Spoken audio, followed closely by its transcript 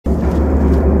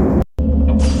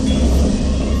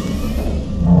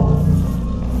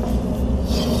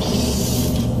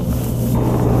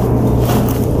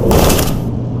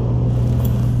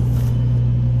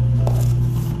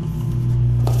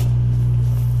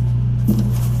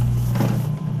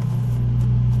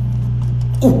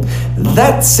Ooh,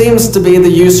 that seems to be the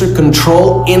user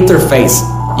control interface.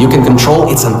 You can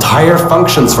control its entire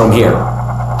functions from here.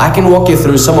 I can walk you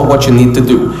through some of what you need to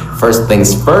do. First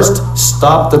things first,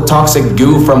 stop the toxic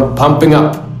goo from pumping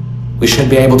up. We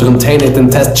should be able to contain it in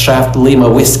Test Shaft Lima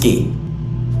Whiskey.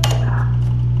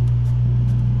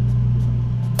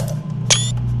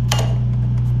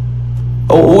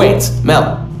 Oh, wait,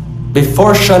 Mel.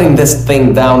 Before shutting this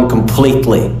thing down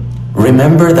completely,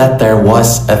 remember that there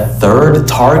was a third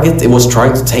target it was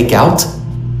trying to take out?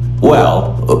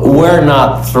 Well, we're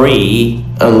not three,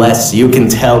 unless you can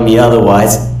tell me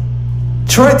otherwise.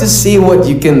 Try to see what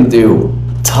you can do.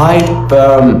 Type,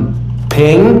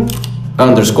 ping,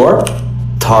 underscore,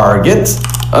 target,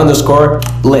 underscore,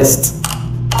 list.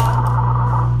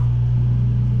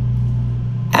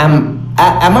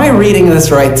 Am I reading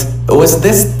this right? Was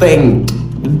this thing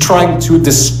trying to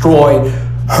destroy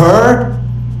her?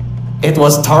 It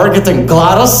was targeting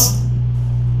GLaDOS?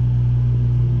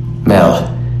 Mel,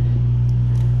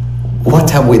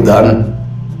 what have we done?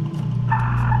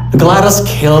 GLaDOS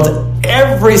killed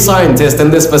every scientist in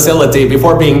this facility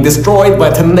before being destroyed by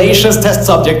a tenacious test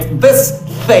subject. This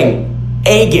thing,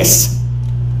 Aegis.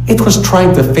 It was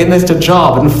trying to finish the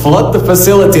job and flood the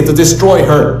facility to destroy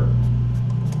her.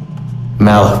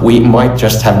 Mel, we might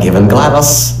just have given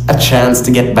GLaDOS a chance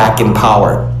to get back in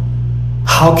power.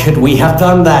 How could we have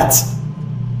done that?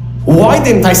 Why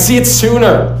didn't I see it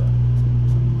sooner?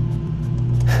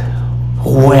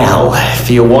 Well,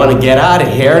 if you want to get out of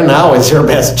here, now is your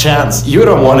best chance. You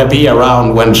don't want to be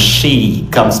around when she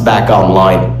comes back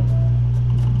online.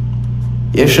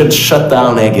 You should shut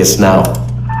down Aegis now.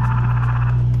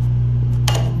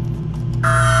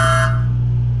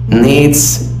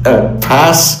 Needs a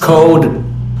passcode.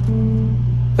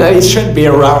 It should be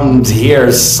around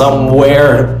here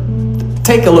somewhere.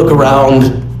 Take a look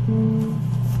around.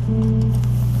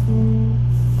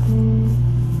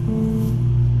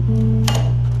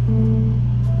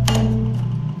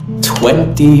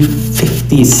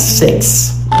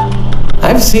 $2056.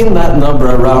 I've seen that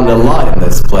number around a lot in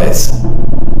this place.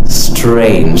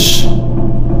 Strange.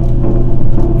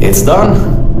 It's done.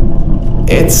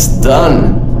 It's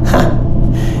done.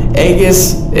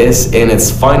 Aegis is in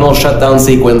its final shutdown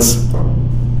sequence.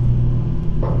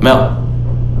 Mel,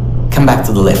 come back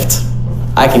to the lift.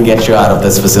 I can get you out of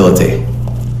this facility.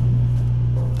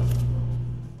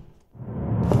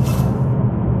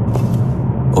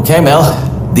 Okay, Mel.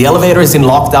 The elevator is in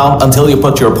lockdown until you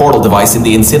put your portal device in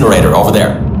the incinerator over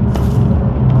there.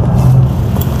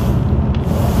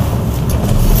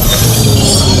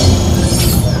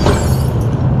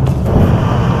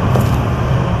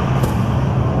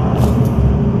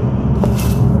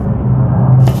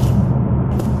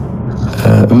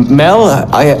 Mel,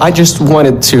 I just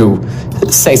wanted to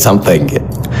say something.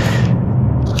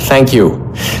 Thank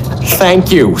you.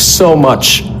 Thank you so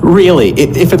much. Really,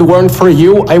 if it weren't for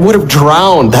you, I would have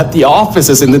drowned at the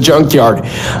offices in the junkyard.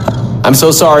 I'm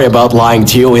so sorry about lying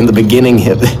to you in the beginning.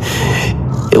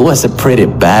 It was a pretty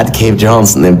bad Cave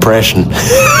Johnson impression.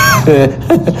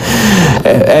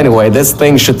 Anyway, this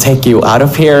thing should take you out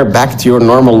of here, back to your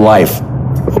normal life.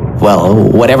 Well,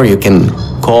 whatever you can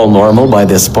call normal by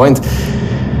this point.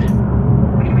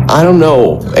 I don't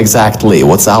know exactly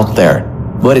what's out there,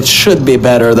 but it should be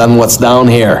better than what's down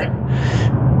here.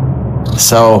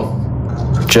 So,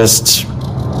 just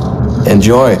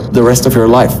enjoy the rest of your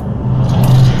life.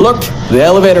 Look, the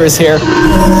elevator is here.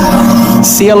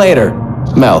 See you later,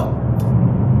 Mel.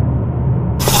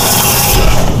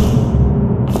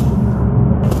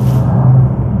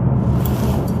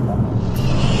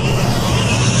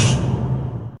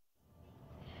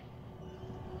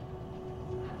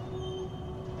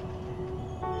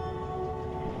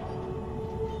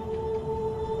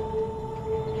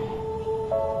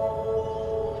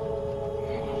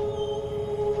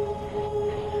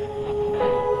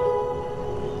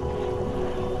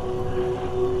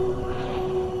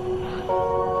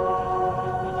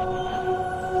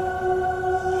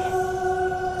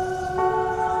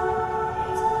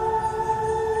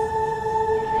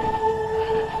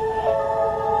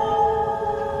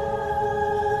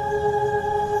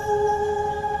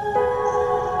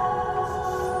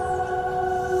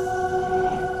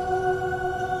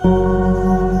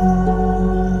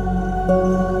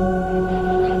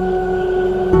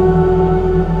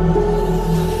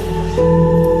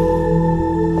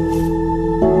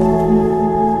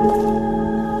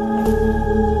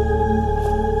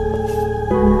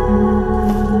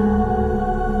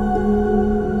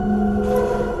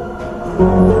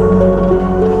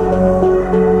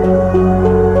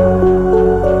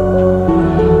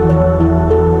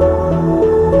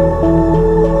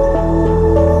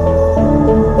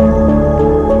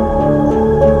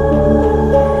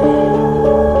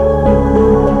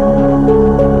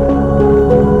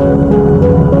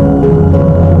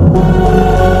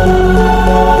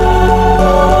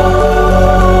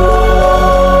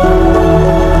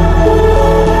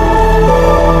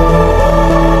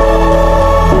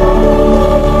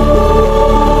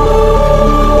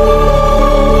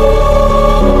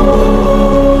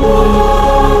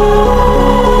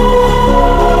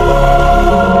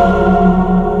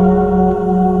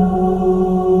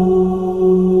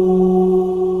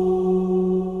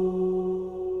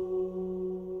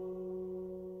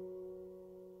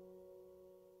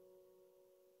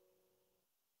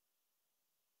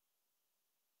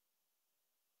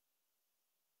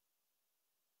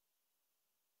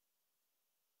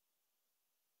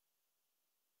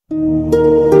 you.